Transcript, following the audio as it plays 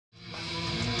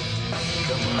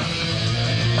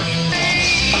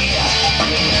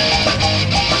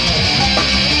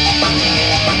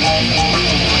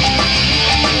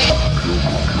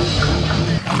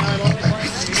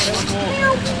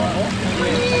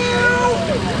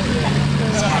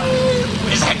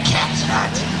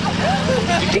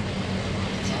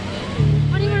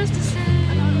What do you want us to say?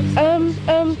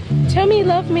 Tell me you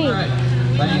love me.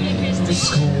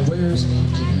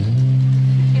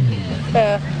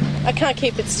 I can't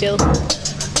keep it still. There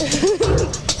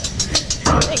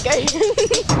you go.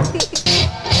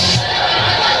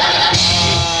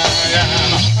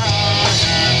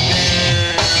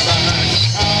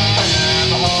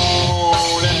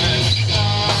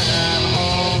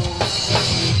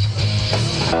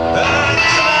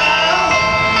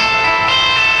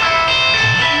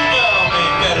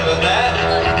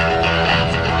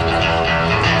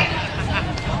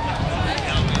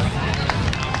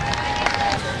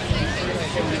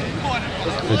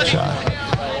 Good shot.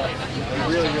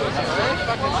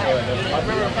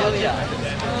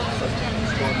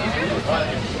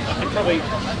 I can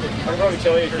probably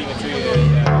tell you if you can do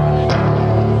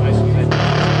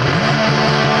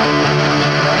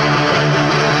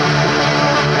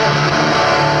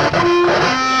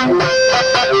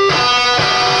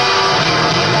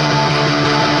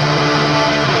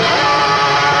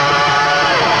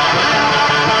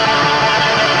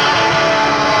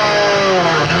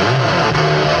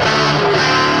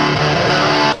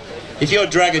If your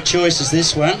drug of choice is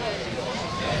this one,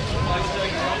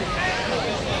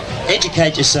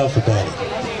 educate yourself about it.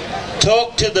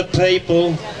 Talk to the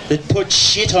people that put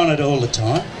shit on it all the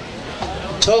time.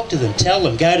 Talk to them, tell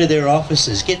them, go to their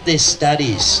offices, get their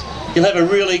studies. You'll have a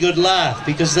really good laugh,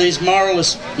 because these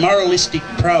moralistic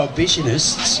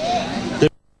prohibitionists,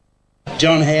 the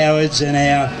John Howards and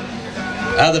our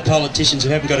other politicians who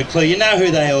haven't got a clue, you know who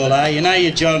they all are. You know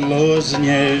your John Laws and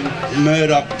your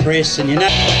Murdoch Press, and you know...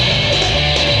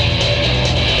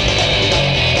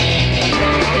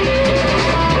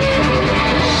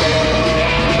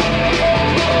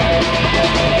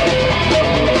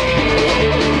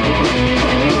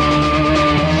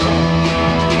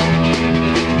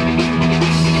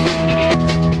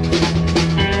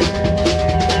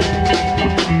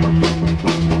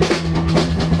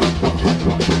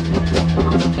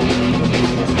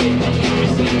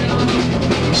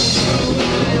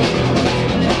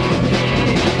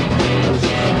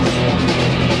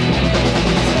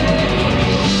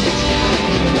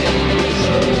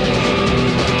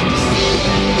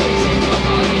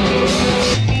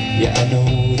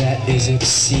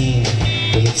 Obscene,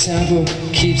 but the tempo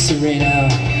keeps the rain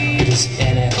out. It is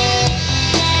in it.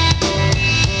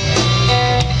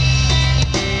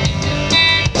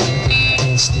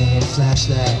 Instant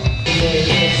flashlight.